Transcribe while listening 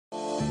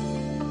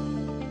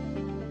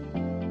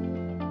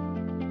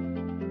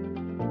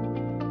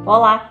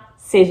Olá,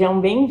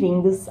 sejam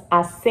bem-vindos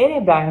a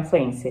Cerebral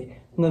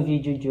Influencer. No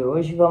vídeo de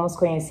hoje vamos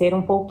conhecer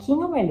um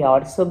pouquinho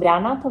melhor sobre a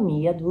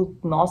anatomia do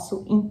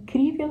nosso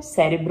incrível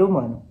cérebro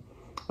humano.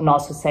 O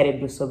nosso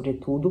cérebro,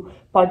 sobretudo,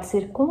 pode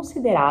ser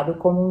considerado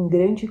como um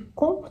grande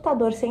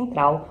computador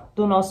central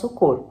do nosso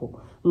corpo,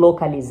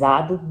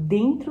 localizado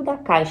dentro da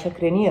caixa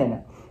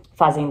craniana,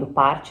 fazendo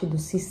parte do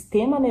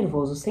Sistema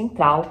Nervoso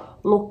Central,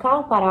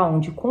 local para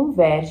onde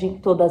convergem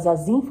todas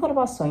as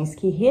informações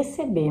que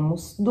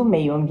recebemos do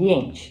meio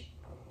ambiente.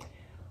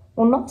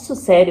 O nosso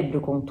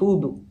cérebro,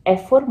 contudo, é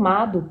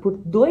formado por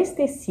dois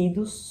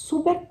tecidos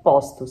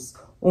superpostos,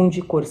 um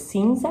de cor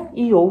cinza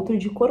e outro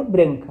de cor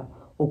branca.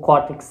 O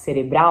córtex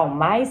cerebral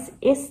mais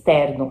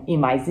externo e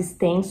mais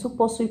extenso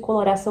possui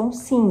coloração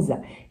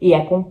cinza e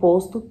é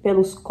composto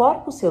pelos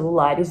corpos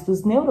celulares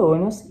dos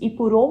neurônios e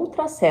por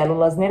outras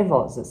células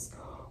nervosas.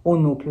 O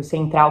núcleo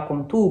central,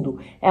 contudo,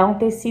 é um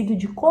tecido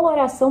de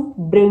coloração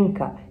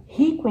branca,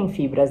 rico em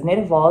fibras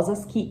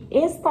nervosas que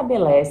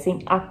estabelecem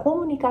a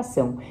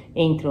comunicação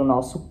entre o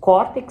nosso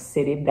córtex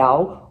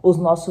cerebral, os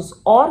nossos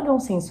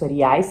órgãos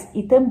sensoriais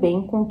e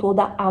também com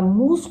toda a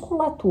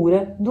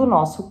musculatura do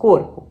nosso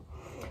corpo.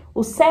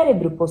 O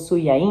cérebro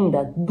possui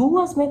ainda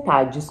duas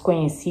metades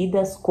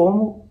conhecidas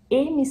como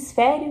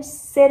hemisférios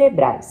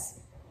cerebrais.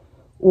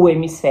 O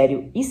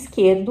hemisfério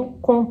esquerdo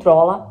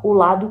controla o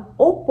lado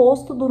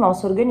oposto do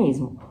nosso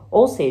organismo,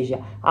 ou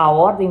seja, a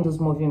ordem dos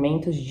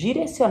movimentos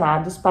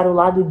direcionados para o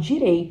lado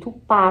direito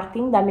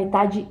partem da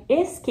metade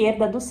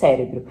esquerda do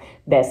cérebro.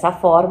 Dessa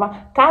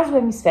forma, caso o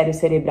hemisfério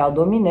cerebral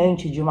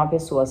dominante de uma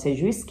pessoa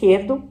seja o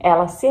esquerdo,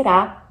 ela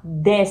será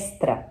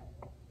destra.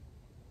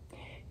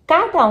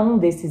 Cada um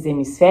desses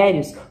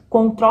hemisférios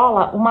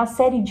controla uma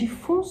série de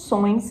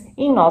funções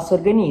em nosso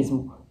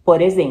organismo. Por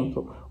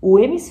exemplo, o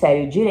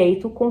hemisfério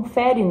direito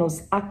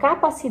confere-nos a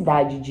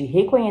capacidade de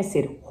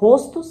reconhecer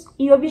rostos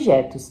e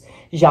objetos.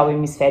 Já o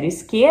hemisfério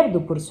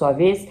esquerdo, por sua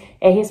vez,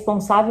 é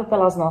responsável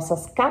pelas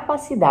nossas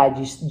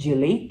capacidades de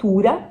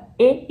leitura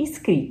e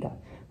escrita.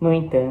 No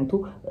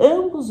entanto,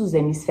 ambos os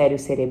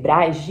hemisférios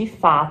cerebrais, de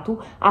fato,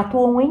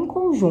 atuam em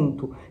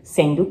conjunto,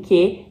 sendo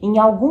que, em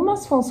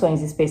algumas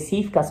funções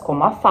específicas,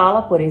 como a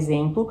fala, por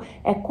exemplo,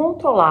 é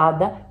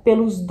controlada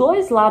pelos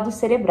dois lados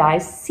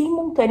cerebrais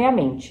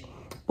simultaneamente.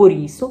 Por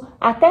isso,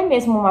 até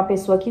mesmo uma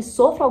pessoa que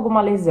sofre alguma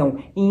lesão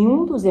em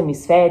um dos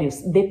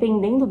hemisférios,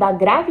 dependendo da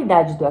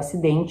gravidade do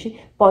acidente,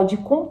 pode,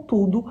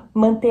 contudo,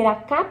 manter a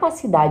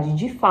capacidade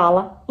de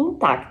fala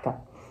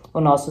intacta. O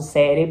nosso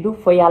cérebro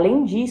foi,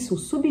 além disso,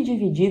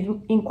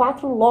 subdividido em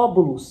 4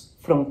 lóbulos: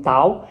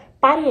 frontal,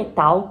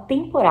 parietal,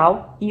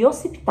 temporal e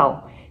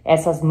occipital.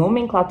 Essas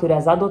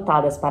nomenclaturas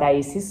adotadas para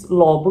esses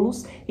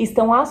lóbulos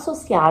estão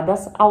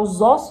associadas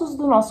aos ossos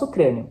do nosso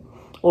crânio.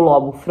 O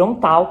lobo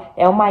frontal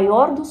é o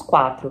maior dos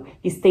 4,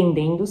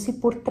 estendendo-se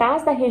por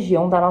trás da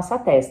região da nossa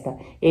testa.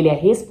 Ele é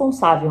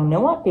responsável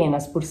não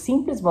apenas por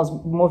simples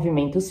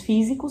movimentos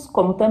físicos,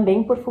 como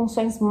também por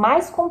funções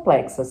mais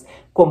complexas,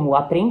 como o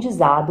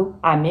aprendizado,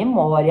 a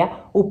memória,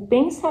 o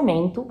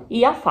pensamento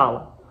e a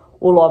fala.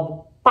 O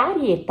lobo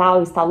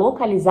parietal está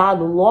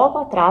localizado logo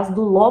atrás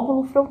do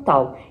lóbulo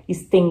frontal,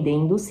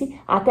 estendendo-se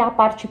até a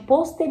parte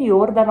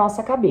posterior da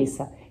nossa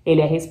cabeça. Ele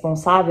é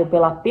responsável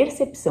pela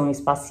percepção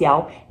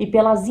espacial e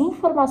pelas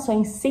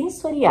informações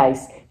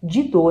sensoriais,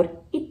 de dor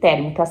e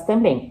térmicas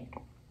também.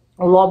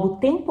 O lobo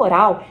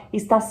temporal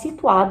está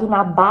situado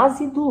na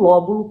base do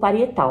lóbulo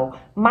parietal,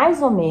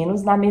 mais ou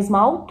menos na mesma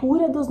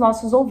altura dos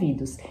nossos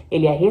ouvidos.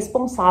 Ele é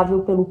responsável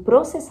pelo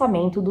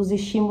processamento dos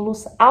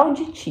estímulos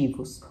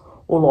auditivos.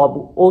 O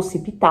lobo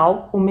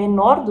occipital, o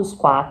menor dos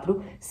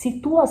 4,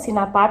 situa-se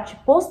na parte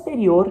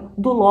posterior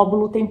do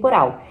lóbulo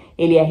temporal.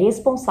 Ele é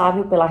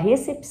responsável pela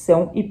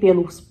recepção e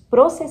pelos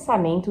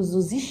processamentos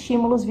dos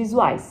estímulos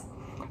visuais.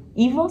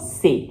 E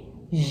você,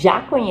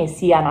 já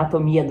conhecia a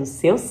anatomia do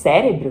seu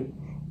cérebro?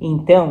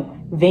 Então,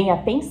 venha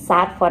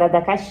pensar fora da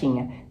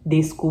caixinha.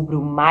 Descubra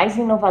o mais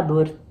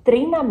inovador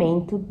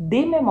treinamento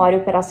de memória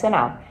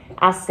operacional.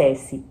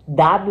 Acesse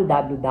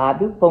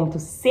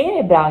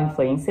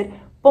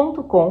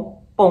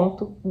www.cerebralinfluencer.com.br.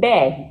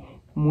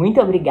 Muito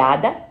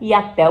obrigada e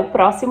até o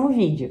próximo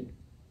vídeo!